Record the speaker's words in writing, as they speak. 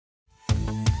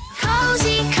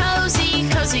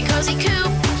Cozy, cozy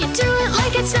coupe. You do it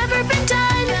like it's never been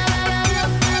done.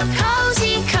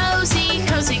 Cozy, cozy,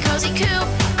 cozy, cozy coupe.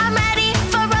 I'm ready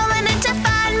for rolling into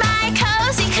fun. My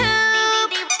Cozy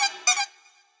Coupe.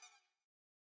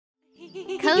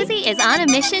 Cozy is on a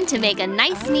mission to make a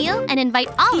nice meal and invite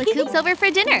all the Coupes over for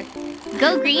dinner.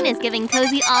 Go Green is giving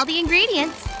Cozy all the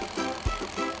ingredients.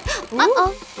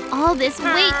 Uh-oh, all this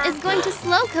weight is going to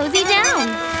slow Cozy down.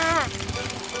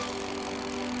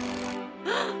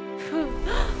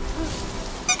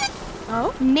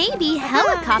 Maybe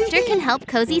Helicopter can help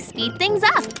Cozy speed things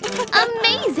up.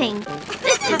 Amazing!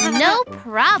 This is no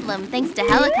problem thanks to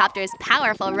Helicopter's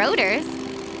powerful rotors.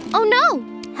 Oh no!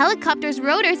 Helicopter's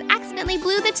rotors accidentally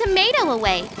blew the tomato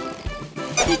away.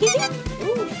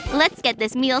 Let's get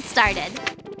this meal started.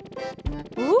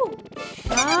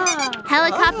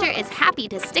 Helicopter is happy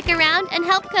to stick around and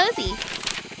help Cozy.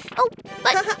 Oh,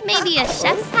 but maybe a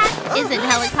chef's hat isn't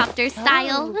Helicopter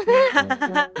style.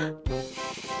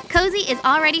 Cozy is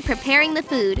already preparing the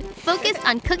food, focused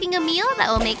on cooking a meal that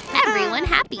will make everyone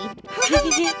happy.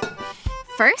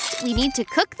 First, we need to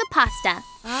cook the pasta.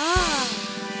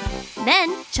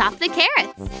 Then, chop the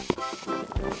carrots.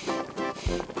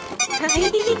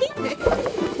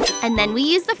 And then we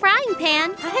use the frying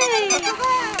pan.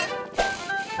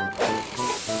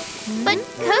 But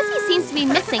Cozy seems to be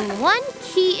missing one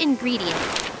key ingredient.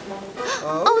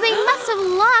 Oh, they must have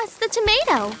lost the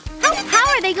tomato. How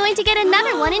are they going to get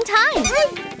another one in time?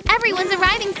 Everyone's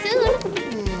arriving soon.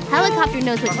 Helicopter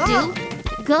knows what to do.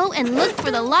 Go and look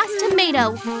for the lost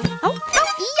tomato. Oh,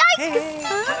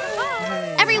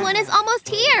 yikes! Everyone is almost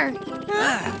here.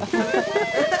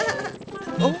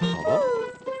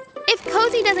 If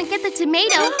Cozy doesn't get the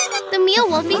tomato, the meal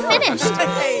won't be finished.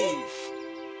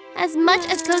 As much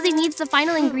as Cozy needs the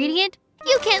final ingredient,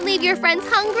 you can't leave your friends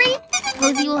hungry.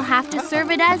 Cozy will have to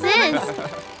serve it as is.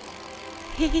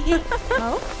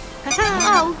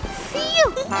 Oh,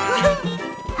 phew!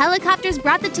 Helicopters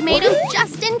brought the tomato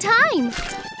just in time.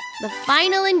 The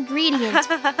final ingredient.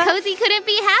 Cozy couldn't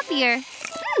be happier.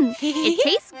 It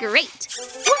tastes great.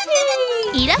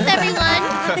 Eat up, everyone!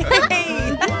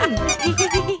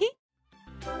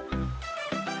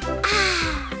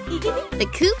 The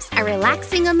Coupes are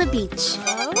relaxing on the beach.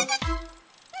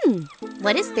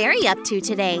 What is Fairy up to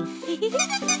today?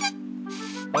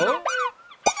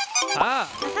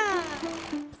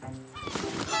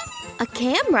 A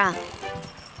camera.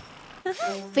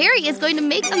 Fairy is going to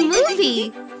make a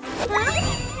movie.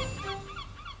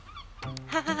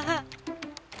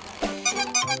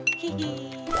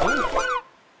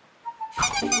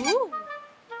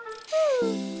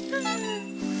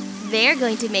 They're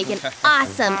going to make an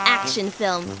awesome action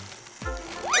film.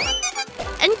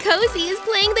 And Cozy is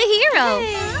playing the hero.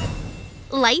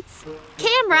 Lights,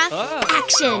 camera,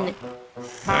 action.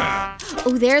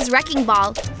 Oh, there's Wrecking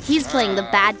Ball. He's playing the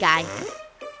bad guy.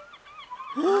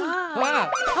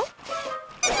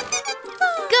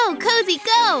 Go, Cozy,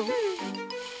 go!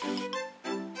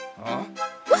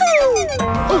 Woohoo!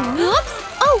 Oh, whoops!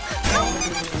 Oh!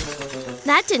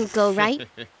 That didn't go right.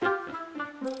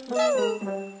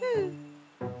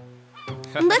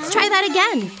 Let's try that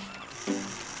again.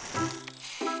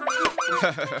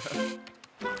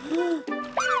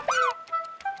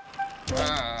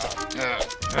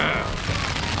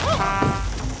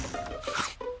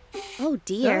 Oh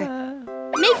dear.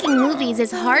 Making movies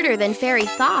is harder than Fairy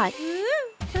thought.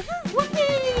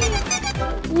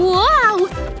 Wow!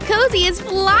 Cozy is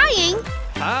flying!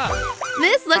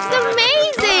 This looks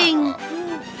amazing!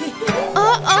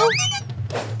 Uh-oh!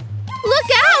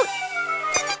 Look out!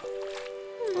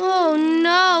 Oh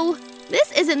no!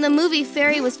 This isn't the movie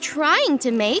Fairy was trying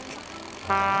to make.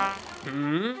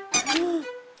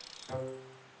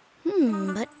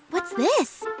 But what's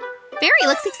this? Fairy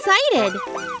looks excited.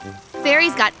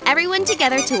 Fairy's got everyone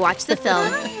together to watch the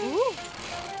film.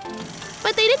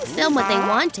 But they didn't film what they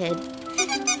wanted.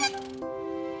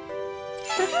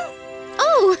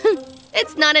 Oh,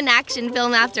 it's not an action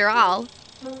film after all.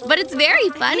 But it's very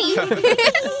funny.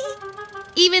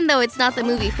 Even though it's not the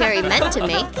movie Fairy meant to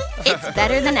make, it's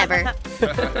better than ever.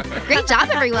 Great job,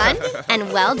 everyone.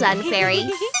 And well done, Fairy.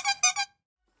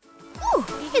 Ooh,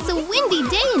 it's a windy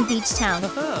day in Beachtown.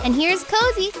 And here's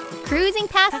Cozy, cruising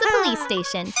past the police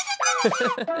station.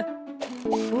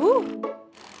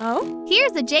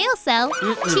 Here's a jail cell.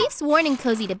 Chief's warning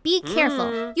Cozy to be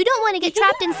careful. You don't want to get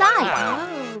trapped inside.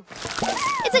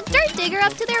 It's a dirt digger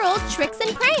up to their old tricks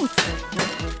and pranks.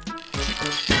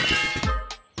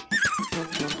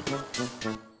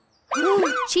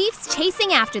 Chief's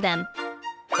chasing after them.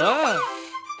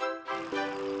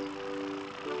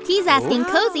 He's asking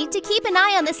Cozy to keep an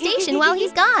eye on the station while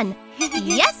he's gone.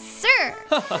 Yes, sir!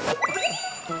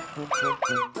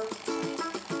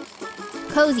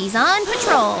 Cozy's on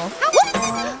patrol. Whoops!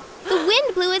 The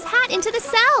wind blew his hat into the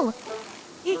cell.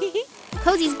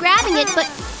 Cozy's grabbing it, but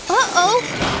uh-oh!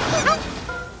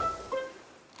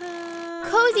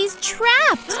 Cozy's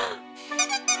trapped!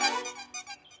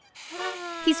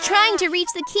 He's trying to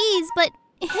reach the keys, but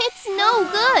it's no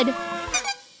good.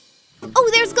 Oh,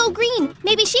 there's Go Green.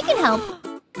 Maybe she can help.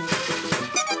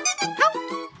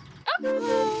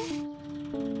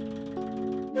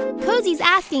 Cozy's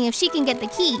asking if she can get the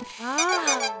key.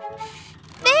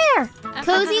 There!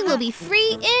 Cozy will be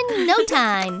free in no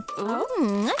time.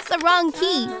 That's the wrong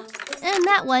key. And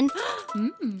that one.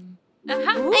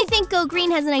 I think Go Green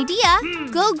has an idea.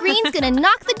 Go Green's gonna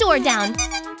knock the door down.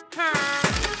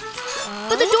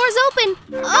 But the door's open.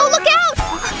 Oh, look out!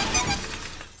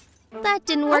 That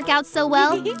didn't work out so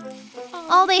well.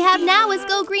 All they have now is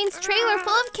Go Green's trailer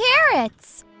full of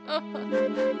carrots.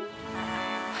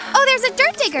 Oh, there's a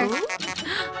dirt digger.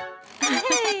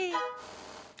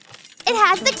 It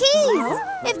has the keys.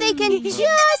 If they can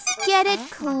just get it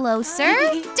closer.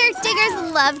 Dirt diggers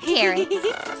love carrots. Here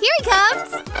he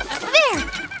comes. There.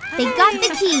 They got the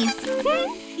keys.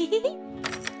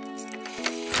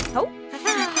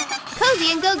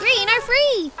 Cozy and Go Green are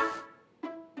free.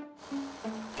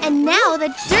 And now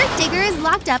the dirt digger is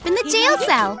locked up in the jail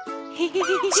cell.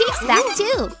 Chief's back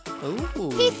too.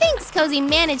 He thinks Cozy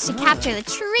managed to capture the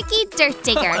tricky dirt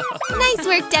digger. Nice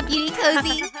work, Deputy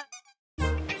Cozy.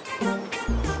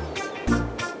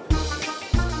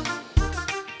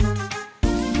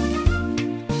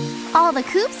 All the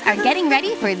Coupes are getting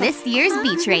ready for this year's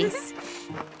beach race.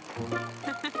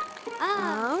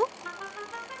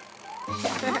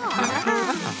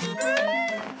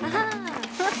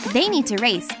 They need to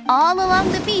race all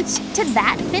along the beach to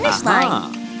that finish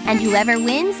line. And whoever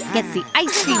wins gets the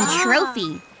ice cream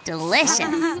trophy. Delicious.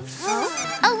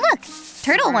 Oh, look!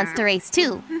 Turtle wants to race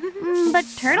too. But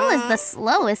Turtle is the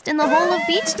slowest in the whole of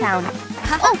Beachtown.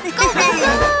 Oh, go,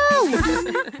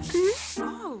 go,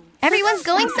 go! Everyone's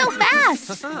going so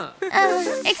fast.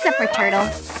 Except for Turtle.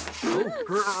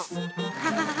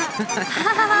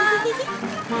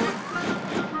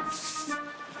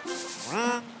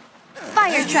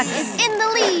 Fire truck is in the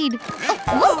lead.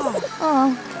 Oh, whoops.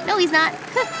 Oh, no, he's not.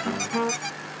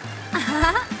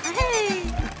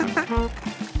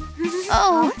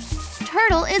 Oh,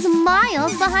 Turtle is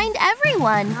miles behind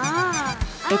everyone.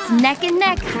 It's neck and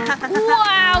neck.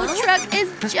 Wow, truck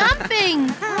is jumping.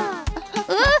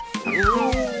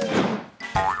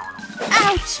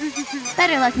 Ouch!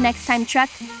 Better luck next time, Truck.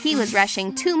 He was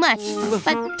rushing too much.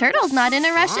 But Turtle's not in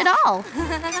a rush at all.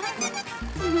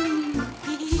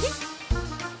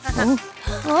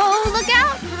 Oh, look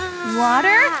out!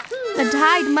 Water? The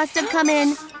tide must have come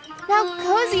in. Now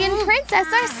Cozy and Princess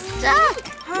are stuck.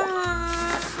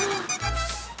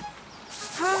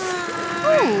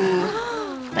 Ooh.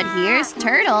 But here's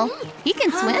Turtle. He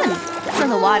can swim, so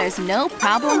the water's no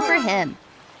problem for him.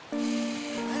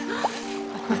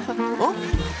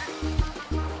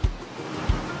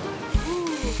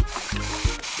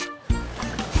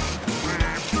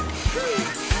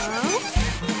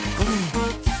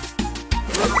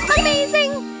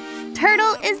 Amazing!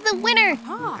 Turtle is the winner.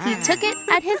 He took it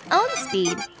at his own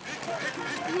speed.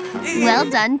 Well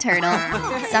done, Turtle.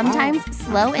 Sometimes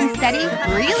slow and steady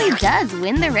really does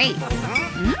win the race.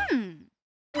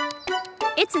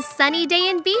 It's a sunny day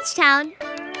in Beachtown.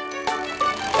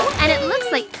 And it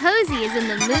looks like Cozy is in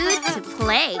the mood to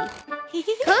play.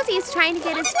 Cozy is trying to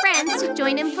get his friends to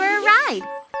join him for a ride.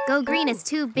 Go Green is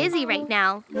too busy right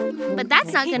now. But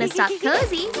that's not gonna stop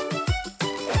Cozy.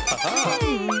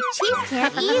 Chief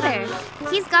can't either.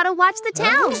 He's gotta watch the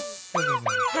town.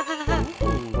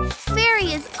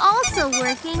 Fairy is also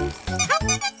working.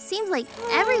 Seems like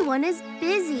everyone is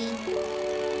busy.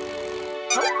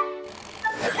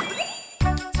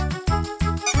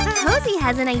 Cozy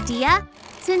has an idea.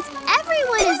 Since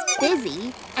everyone is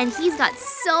busy and he's got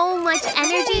so much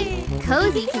energy,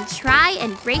 Cozy can try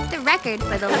and break the record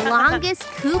for the longest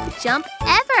coupe jump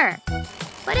ever.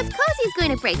 But if Cozy's going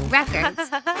to break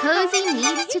records, Cozy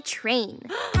needs to train.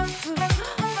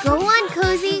 Go on,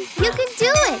 Cozy. You can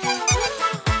do it.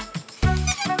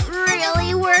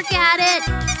 Really work at it.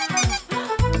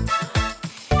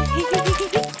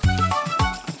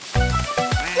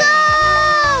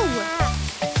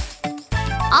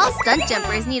 All stunt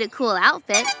jumpers need a cool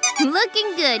outfit.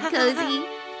 Looking good, Cozy.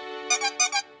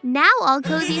 Now all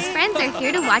Cozy's friends are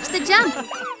here to watch the jump.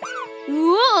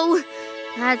 Whoa!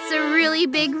 That's a really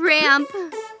big ramp.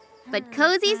 But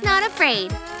Cozy's not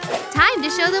afraid. Time to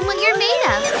show them what you're made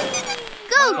of.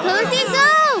 Go, Cozy,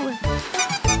 go!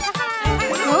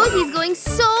 Cozy's going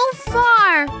so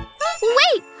far.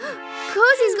 Wait!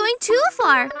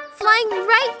 car, flying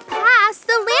right past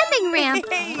the landing ramp.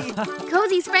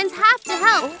 Cozy's friends have to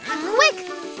help. Quick,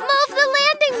 move the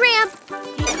landing ramp.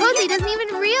 Cozy doesn't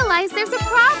even realize there's a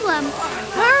problem.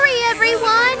 Hurry,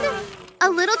 everyone. A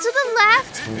little to the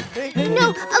left. No,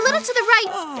 a little to the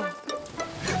right.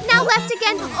 Now left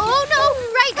again. Oh no,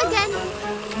 right again.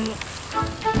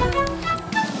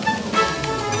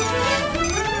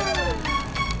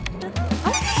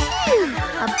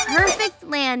 A perfect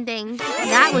landing.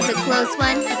 That was a close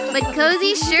one, but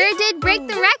Cozy sure did break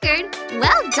the record.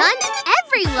 Well done,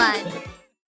 everyone!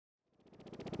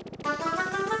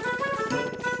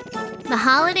 The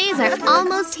holidays are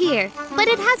almost here, but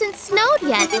it hasn't snowed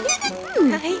yet.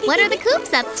 What are the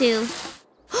Coupes up to?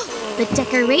 The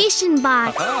decoration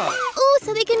box. Ooh,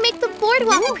 so they can make the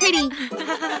boardwalk pretty.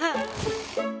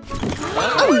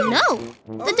 Oh no,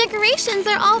 the decorations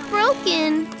are all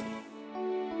broken.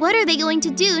 What are they going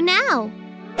to do now?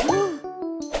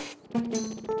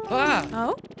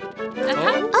 Oh,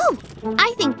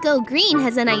 I think Go Green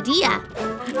has an idea.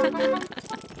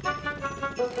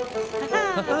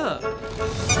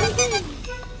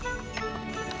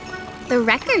 The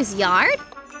wrecker's yard?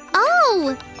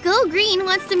 Oh, Go Green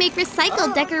wants to make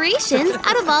recycled decorations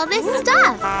out of all this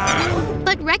stuff.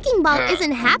 But Wrecking Ball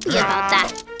isn't happy about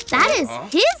that. That is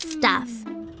his stuff.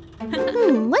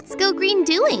 What's Go Green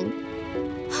doing?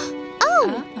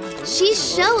 Oh, she's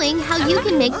showing how you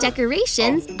can make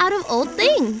decorations out of old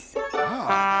things.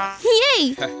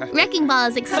 Yay! Wrecking Ball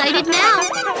is excited now.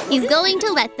 He's going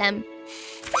to let them.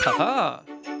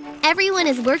 Everyone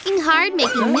is working hard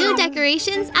making new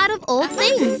decorations out of old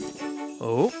things.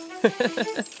 Oh.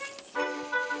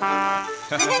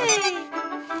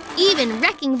 Even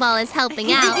Wrecking Ball is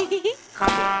helping out.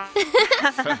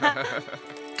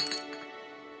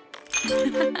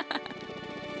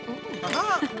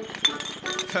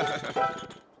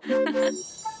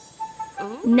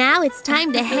 Now it's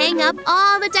time to hang up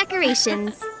all the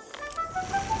decorations.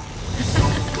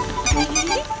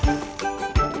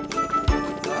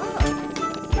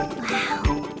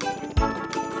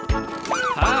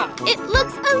 Wow. It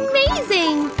looks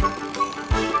amazing!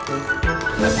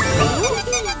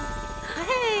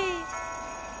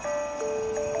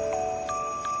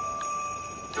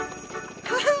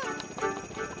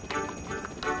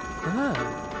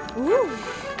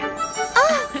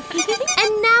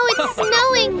 And now it's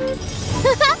snowing!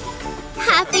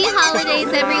 Happy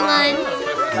holidays, everyone!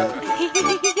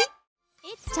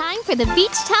 It's time for the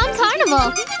Beachtown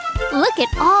Carnival! Look at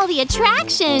all the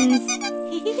attractions!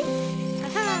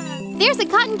 There's a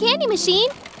cotton candy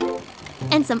machine!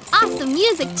 And some awesome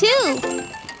music, too!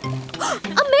 A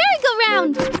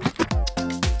merry-go-round!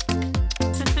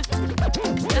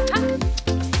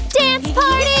 Dance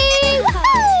party!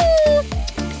 Woo!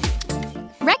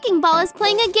 Wrecking Ball is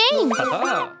playing a game.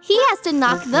 He has to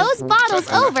knock those bottles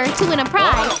over to win a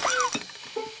prize.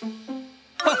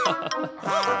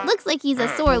 Looks like he's a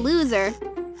sore loser.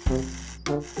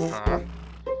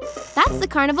 That's the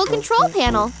carnival control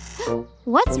panel.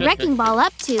 What's Wrecking Ball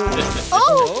up to?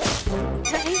 Oh!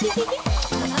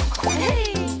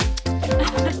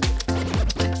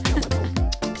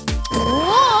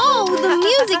 Whoa! The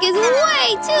music is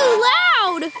way too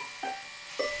loud!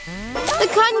 The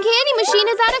cotton candy machine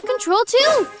is out of control,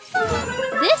 too!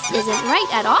 This isn't right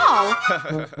at all!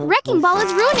 Wrecking Ball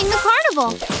is ruining the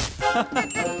carnival!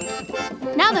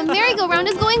 Now the merry-go-round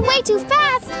is going way too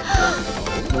fast!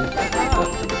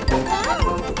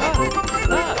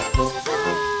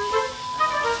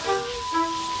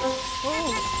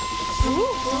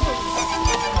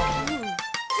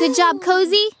 Good job,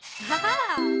 Cozy!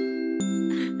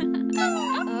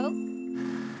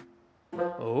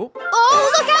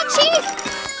 Oh, look out, Chief!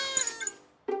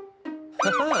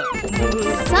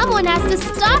 Someone has to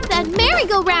stop that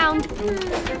merry-go-round!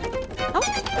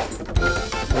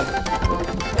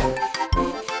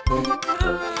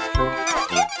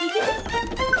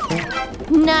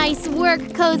 Nice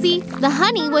work, Cozy! The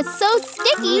honey was so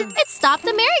sticky, it stopped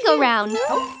the merry-go-round.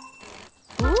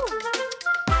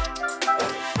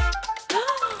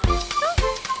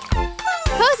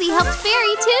 Cozy helped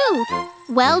Fairy, too!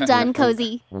 Well done,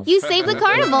 Cozy. You saved the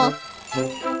carnival.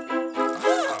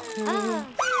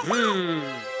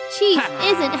 Chief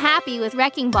isn't happy with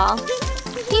Wrecking Ball.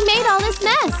 He made all this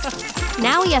mess.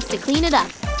 Now he has to clean it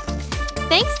up.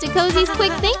 Thanks to Cozy's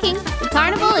quick thinking, the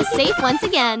carnival is safe once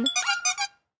again.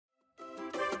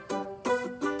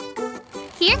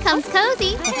 Here comes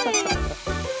Cozy.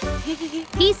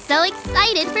 He's so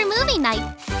excited for movie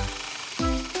night.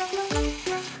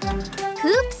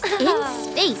 Coupes in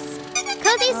Space.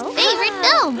 Cozy's favorite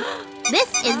film. This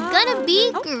is gonna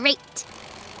be great.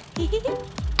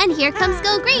 And here comes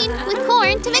Go Green with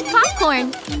corn to make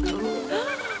popcorn.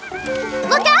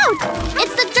 Look out!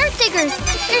 It's the dirt diggers!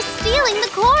 They're stealing the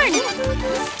corn!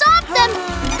 Stop them!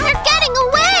 They're getting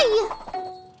away!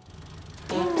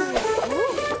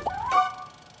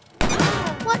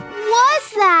 What was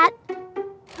that?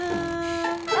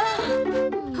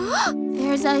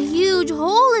 There's a huge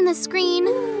hole in the screen.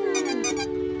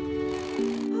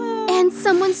 And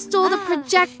someone stole the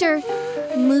projector.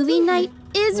 Movie night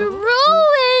is ruined!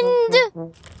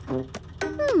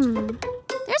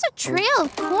 There's a trail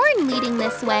of corn leading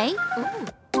this way.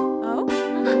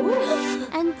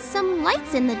 And some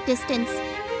lights in the distance.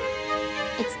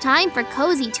 It's time for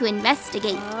Cozy to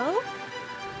investigate.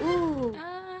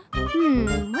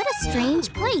 What a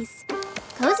strange place.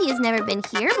 Cozy has never been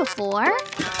here before.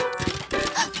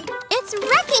 It's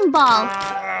Wrecking Ball!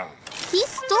 He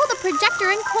stole the projector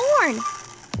and corn.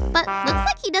 But looks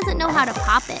like he doesn't know how to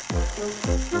pop it.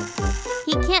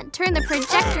 He can't turn the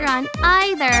projector on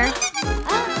either.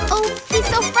 Oh, he's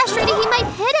so frustrated he might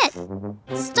hit it.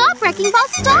 Stop, Wrecking Ball,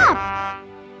 stop!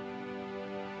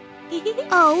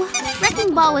 Oh,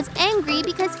 Wrecking Ball was angry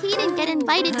because he didn't get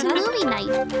invited to movie night.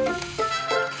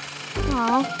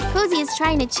 Oh, Cozy is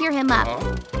trying to cheer him up.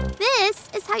 This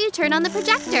is how you turn on the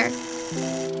projector.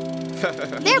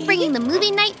 They're bringing the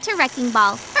movie night to Wrecking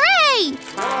Ball. Hooray!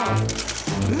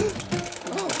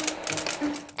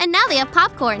 And now they have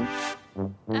popcorn.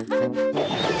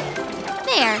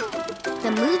 There.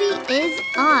 The movie is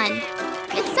on.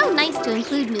 It's so nice to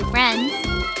include new friends.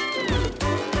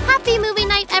 Happy movie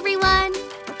night, everyone!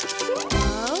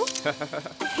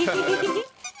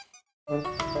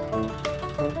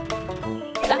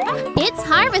 It's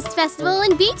Harvest Festival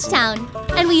in Beachtown,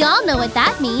 and we all know what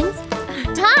that means.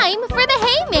 Time for the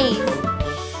hay maze!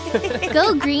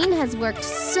 Go Green has worked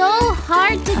so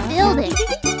hard to build it.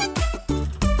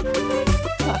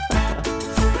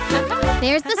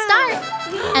 There's the start,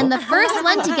 and the first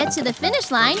one to get to the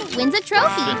finish line wins a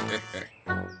trophy.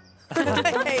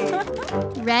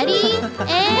 Ready,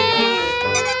 and...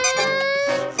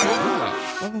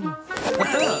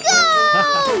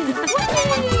 go!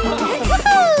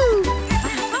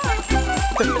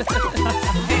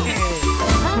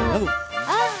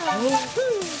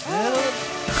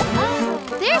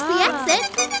 There's the exit.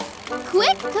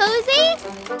 Quick, Cozy!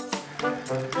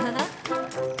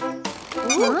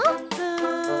 Huh?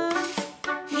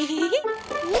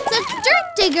 It's a dirt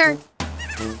digger!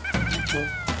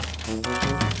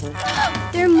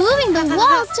 They're moving the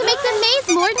walls to make the maze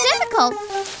more difficult.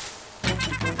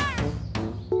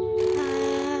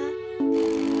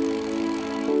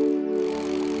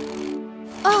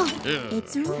 Oh,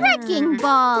 it's Wrecking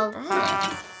Ball!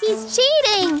 He's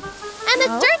cheating! And the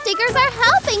dirt diggers are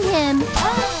helping him!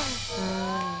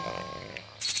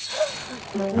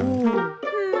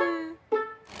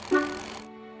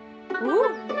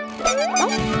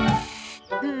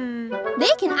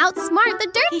 They can outsmart the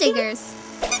dirt diggers!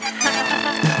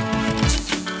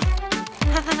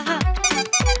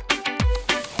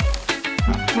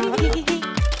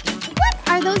 What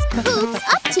are those coops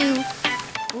up to?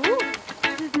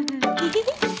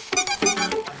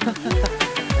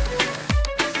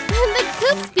 The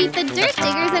coops beat the dirt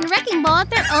diggers and Wrecking Ball at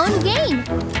their own game.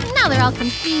 Now they're all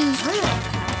confused.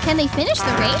 Can they finish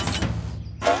the race?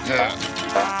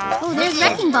 Oh, there's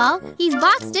Wrecking Ball. He's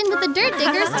boxed in with the dirt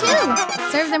diggers too.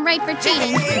 Serves them right for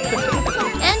cheating.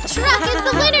 And Truck is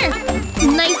the winner.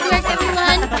 Nice work,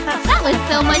 everyone. That was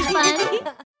so much fun.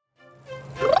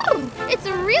 It's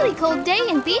a really cold day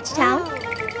in Beachtown.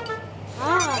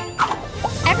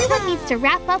 Everyone needs to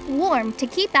wrap up warm to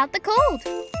keep out the cold.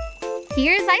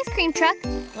 Here's Ice Cream Truck.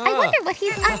 I wonder what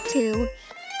he's up to.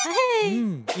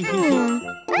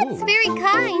 That's very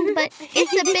kind, but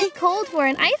it's a bit cold for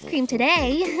an ice cream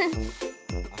today.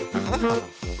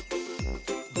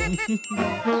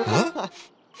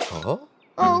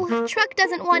 Oh, Truck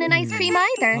doesn't want an ice cream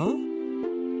either.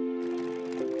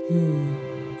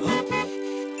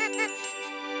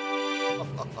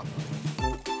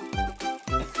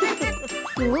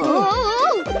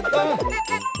 Whoa!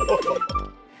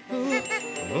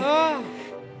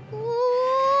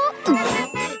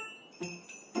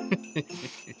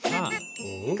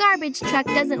 Garbage Truck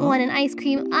doesn't want an ice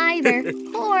cream either.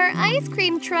 Poor Ice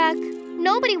Cream Truck.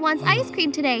 Nobody wants ice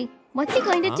cream today. What's he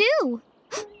going to do?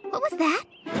 What was that?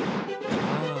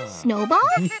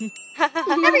 Snowballs?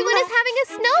 Everyone is having a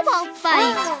snowball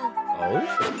fight.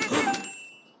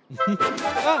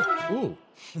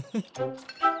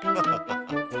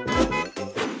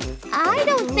 I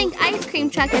don't think Ice Cream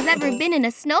Truck has ever been in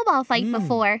a snowball fight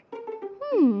before.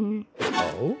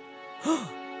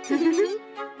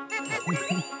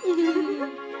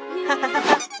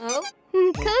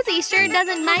 Cozy sure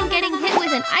doesn't mind getting hit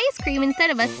with an ice cream instead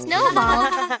of a snowball.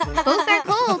 Both are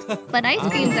cold, but ice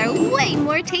creams are way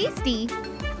more tasty.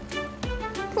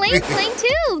 Plane's playing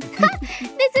too!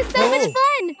 This is so much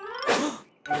fun!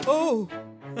 Oh!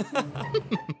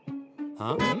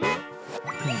 Huh?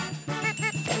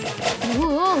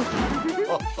 Whoa!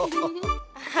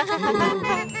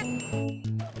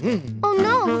 Oh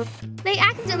no! They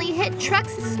accidentally hit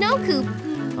Truck's snow coop.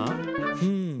 Huh?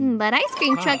 But Ice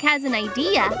Cream Truck has an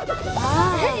idea.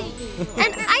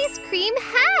 An ice cream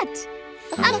hat!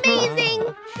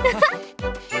 Amazing!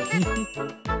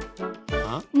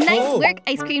 Huh? Nice work,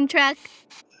 Ice Cream Truck.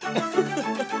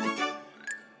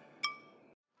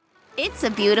 It's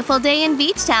a beautiful day in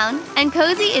Beachtown, and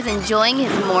Cozy is enjoying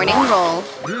his morning roll.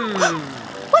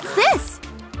 What's this?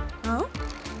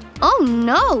 Oh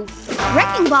no!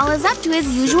 Wrecking Ball is up to his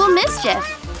usual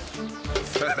mischief.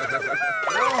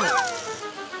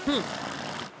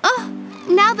 Oh,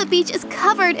 now the beach is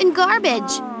covered in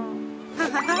garbage.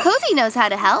 Cozy knows how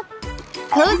to help.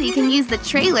 Cozy can use the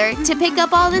trailer to pick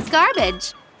up all this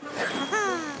garbage.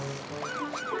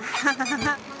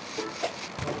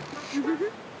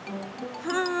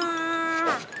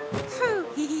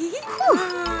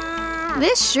 Whew.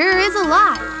 This sure is a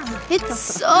lot. It's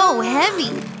so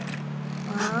heavy.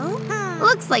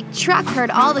 Looks like Truck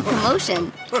heard all the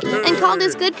commotion and called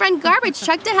his good friend Garbage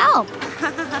Truck to help.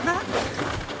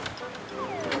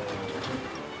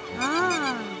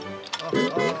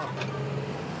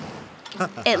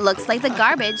 It looks like the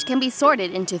garbage can be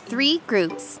sorted into 3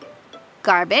 groups: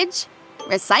 garbage,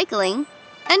 recycling,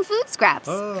 and food scraps.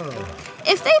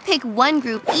 If they pick one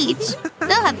group each,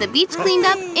 they'll have the beach cleaned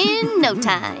up in no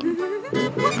time.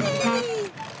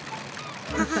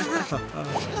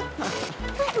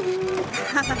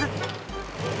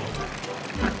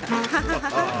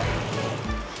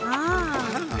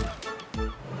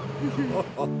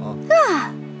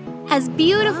 As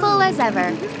beautiful as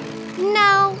ever.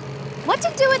 Now, what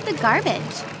to do with the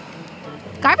garbage?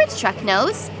 Garbage Truck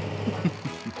knows.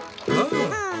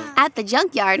 At the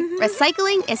junkyard,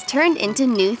 recycling is turned into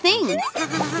new things.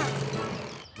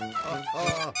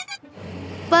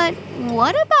 But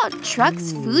what about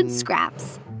Truck's food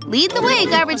scraps? Lead the way,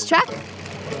 Garbage Truck.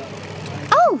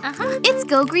 Oh, it's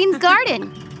Go Green's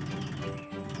garden.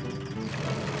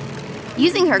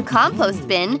 Using her compost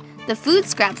bin, the food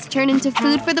scraps turn into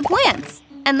food for the plants,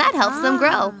 and that helps them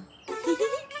grow.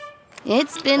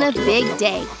 It's been a big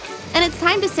day, and it's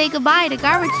time to say goodbye to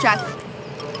Garbage Truck.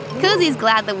 Cozy's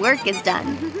glad the work is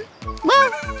done.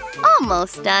 Well,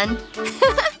 almost done.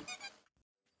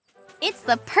 It's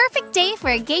the perfect day for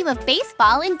a game of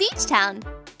baseball in Beachtown.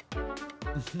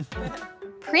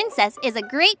 Princess is a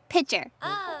great pitcher.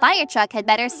 Fire Truck had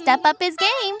better step up his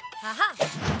game.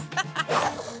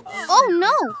 Oh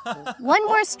no! One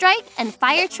more strike and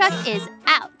Fire Truck is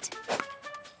out.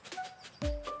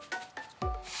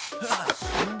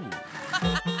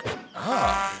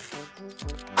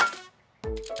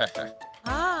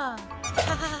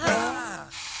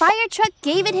 Fire Truck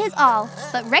gave it his all,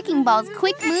 but Wrecking Ball's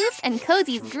quick moves and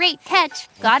Cozy's great catch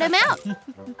got him out.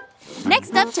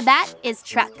 Next up to bat is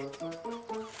Truck.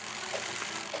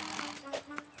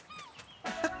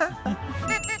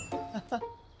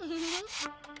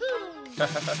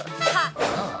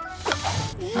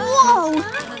 Whoa!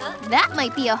 That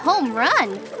might be a home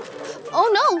run. Oh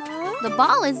no, the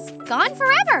ball is gone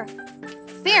forever.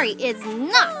 Fairy is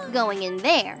not going in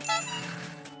there.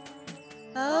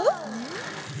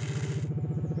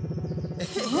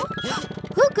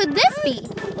 Who could this be?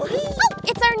 Oh,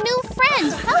 it's our new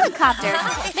friend, Helicopter.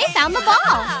 They found the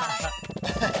ball.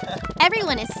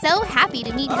 Everyone is so happy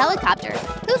to meet Helicopter,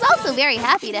 who's also very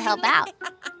happy to help out.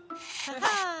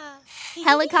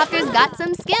 Helicopter's got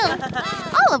some skill.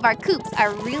 All of our coops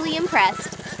are really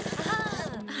impressed.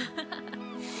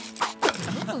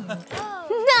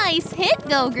 Nice hit,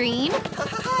 Go Green.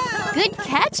 Good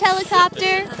catch,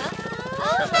 Helicopter.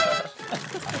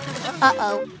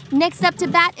 Uh-oh. Next up to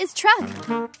bat is Truck.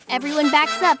 Everyone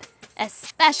backs up,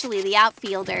 especially the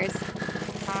outfielders.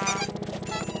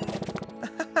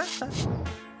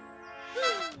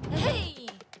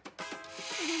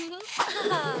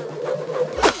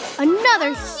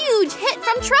 Another huge hit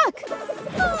from Truck.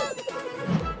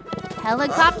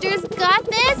 Helicopter's got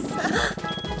this.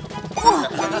 Oh,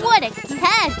 what a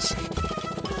catch.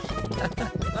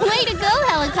 Way to go,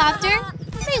 Helicopter.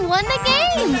 They won the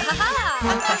game.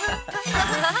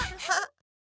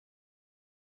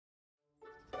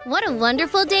 What a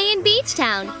wonderful day in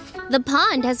Beachtown. The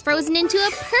pond has frozen into a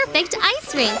perfect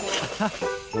ice rink.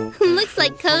 Looks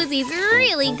like Cozy's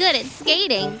really good at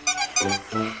skating.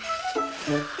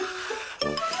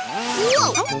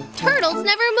 Whoa! Turtles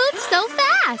never moved so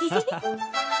fast.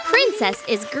 Princess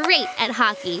is great at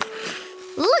hockey.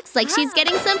 Looks like she's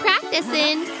getting some practice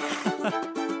in.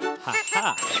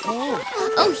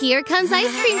 Oh, here comes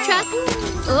ice cream truck.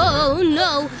 Oh,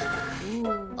 no.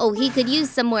 Oh, he could use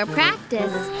some more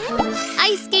practice.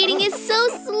 Ice skating is so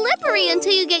slippery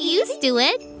until you get used to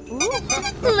it.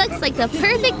 Looks like the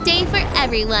perfect day for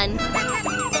everyone.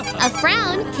 A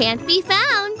frown can't be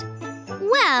found.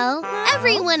 Well,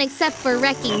 everyone except for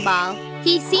Wrecking Ball.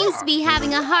 He seems to be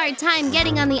having a hard time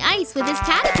getting on the ice with his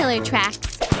caterpillar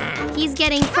tracks. He's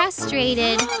getting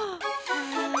frustrated.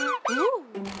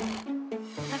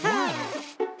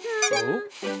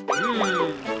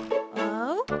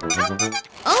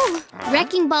 Oh,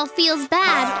 Wrecking Ball feels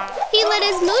bad. He let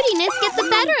his moodiness get the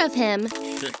better of him.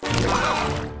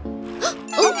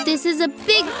 Oh, this is a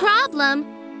big problem.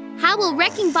 How will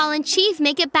Wrecking Ball and Chief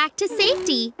make it back to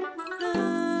safety?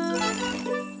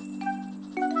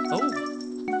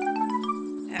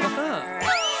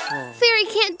 Fairy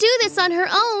can't do this on her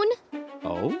own.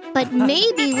 But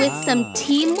maybe with some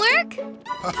teamwork?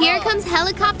 Here comes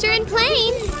helicopter and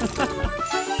plane.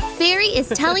 Fairy is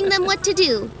telling them what to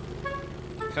do.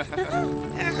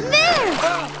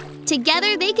 There!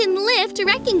 Together they can lift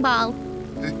Wrecking Ball.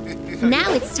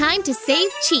 Now it's time to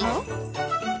save Chief.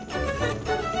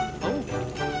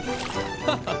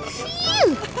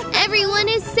 Phew! Everyone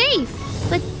is safe.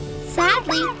 But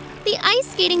sadly, the ice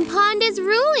skating pond is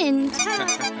ruined.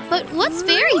 But what's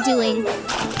Fairy doing?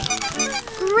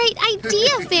 Great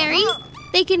idea, Fairy!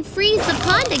 They can freeze the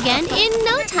pond again in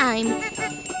no time.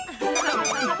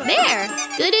 There!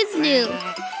 Good as new.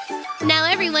 Now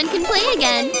everyone can play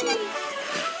again.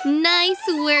 Nice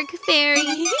work,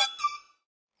 Fairy.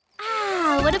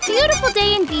 Ah, what a beautiful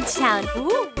day in Beachtown.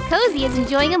 Cozy is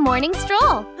enjoying a morning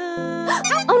stroll.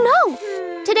 Oh no!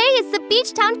 Today is the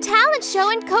Beachtown Talent Show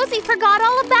and Cozy forgot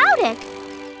all about it.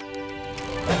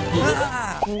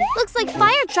 Looks like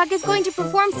Fire Truck is going to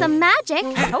perform some magic.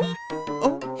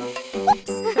 Oops.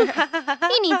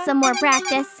 He needs some more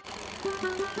practice.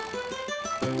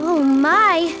 Oh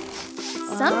my!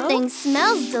 Something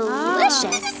smells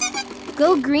delicious.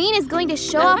 Go Green is going to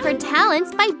show off her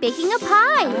talents by baking a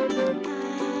pie.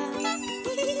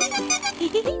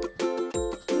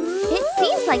 It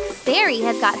seems like Fairy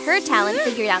has got her talent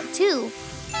figured out too.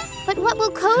 But what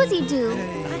will Cozy do?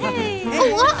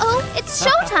 Oh, uh-oh! It's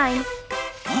showtime!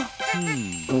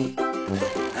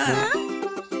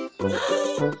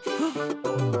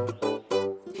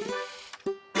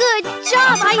 Good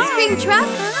job, Ice Cream Truck!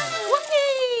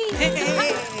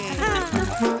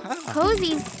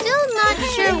 Cozy's still not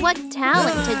sure what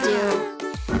talent to do.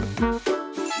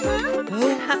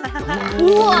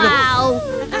 Wow!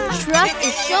 Truck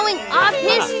is showing off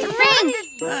his strength!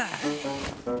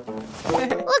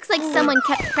 Looks like someone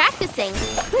kept practicing.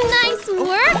 Nice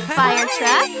work, Fire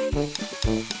Truck!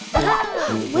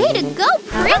 Way to go,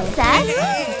 Princess!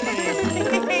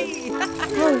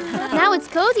 Oh, now it's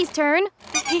Cozy's turn.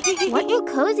 What will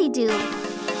Cozy do?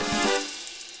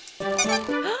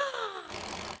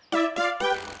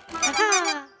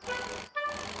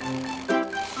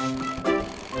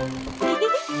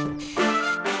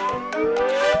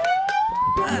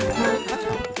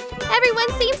 Everyone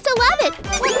seems to love it!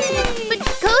 But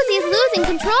Cozy is losing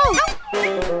control!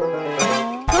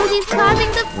 Cozy's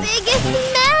causing the biggest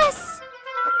mess!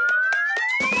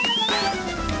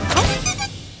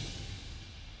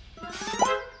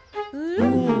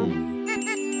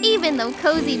 Even though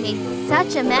Cozy made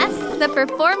such a mess, the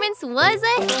performance was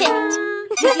a hit!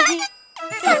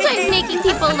 Sometimes making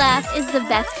people laugh is the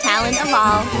best talent of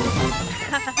all.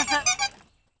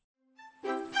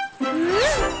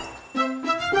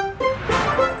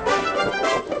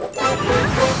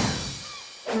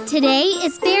 Today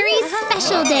is Fairy's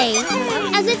special day,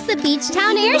 as it's the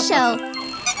Beachtown Airshow.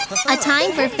 A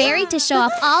time for Fairy to show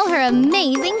off all her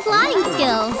amazing flying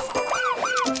skills.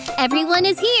 Everyone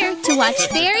is here to watch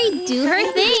Fairy do her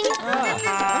thing.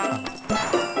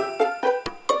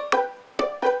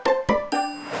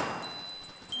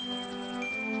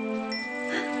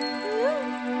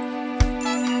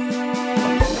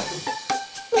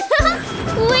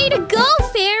 Way to go,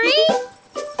 Fairy!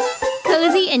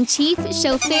 Cozy and Chief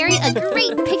show Fairy a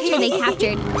great picture they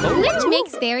captured, which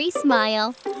makes Fairy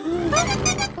smile.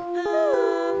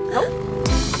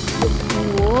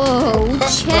 Whoa,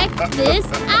 check this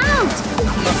out!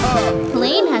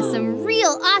 Plane has some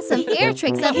real awesome air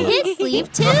tricks up his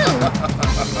sleeve, too!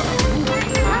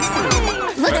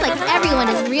 Looks like everyone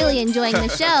is really enjoying the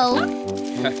show.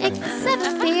 Except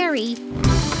Fairy.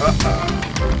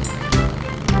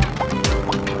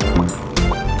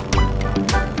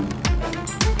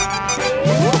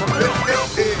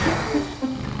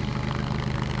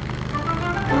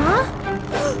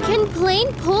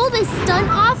 pull this stunt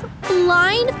off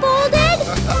blindfolded?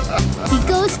 He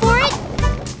goes for it.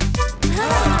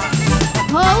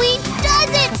 Oh, he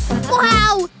does it!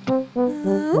 Wow!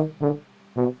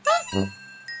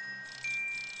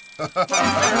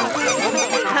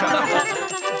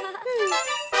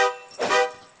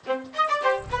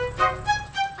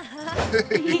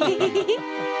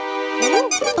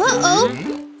 Uh-oh!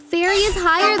 Fairy is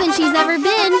higher than she's ever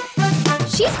been.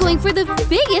 She's going for the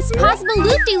biggest possible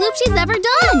loop-de-loop she's ever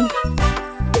done.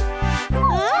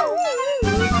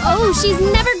 Oh, she's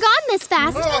never gone this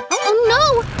fast. Oh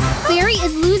no! Fairy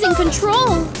is losing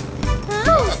control.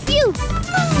 Oh, phew!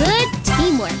 Good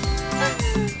teamwork.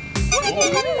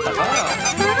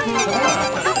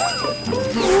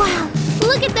 Wow!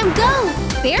 Look at them go!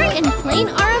 Fairy and Plane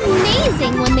are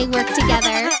amazing when they work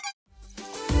together.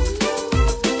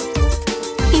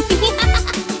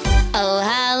 Oh,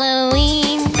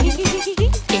 Halloween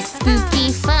is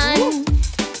spooky fun.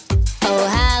 Oh,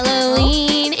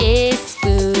 Halloween is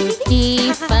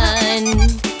spooky fun.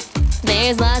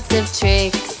 There's lots of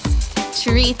tricks,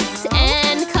 treats,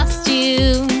 and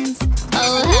costumes.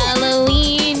 Oh,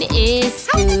 Halloween is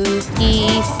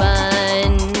spooky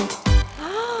fun.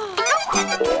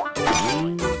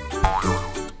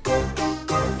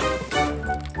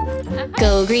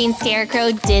 Go Green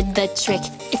Scarecrow did the trick.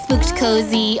 It spooked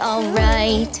Cozy all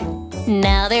right.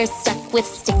 Now they're stuck with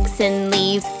sticks and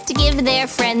leaves to give their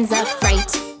friends a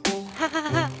fright.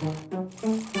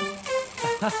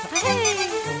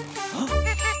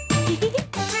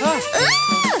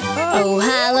 Oh,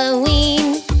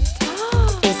 Halloween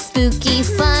is spooky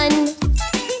fun.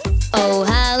 Oh,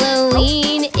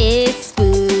 Halloween is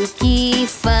spooky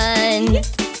fun.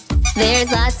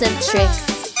 There's lots of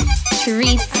tricks,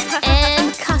 treats,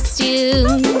 and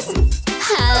costumes.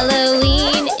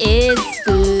 Halloween is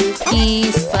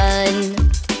spooky fun.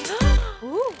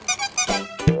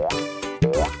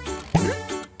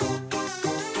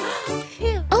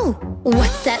 Oh,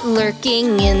 what's that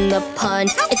lurking in the pond?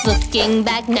 It's looking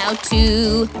back now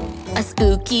too. A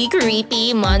spooky,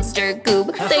 creepy monster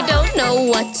goop. They don't know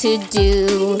what to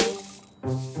do.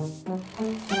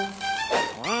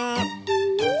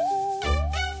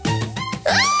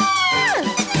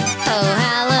 Oh,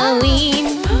 Halloween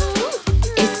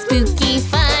is spooky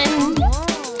fun.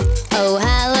 Oh,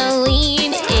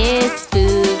 Halloween is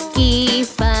spooky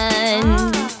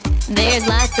fun. There's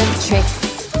lots of tricks,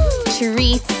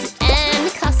 treats,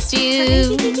 and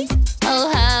costumes. Oh,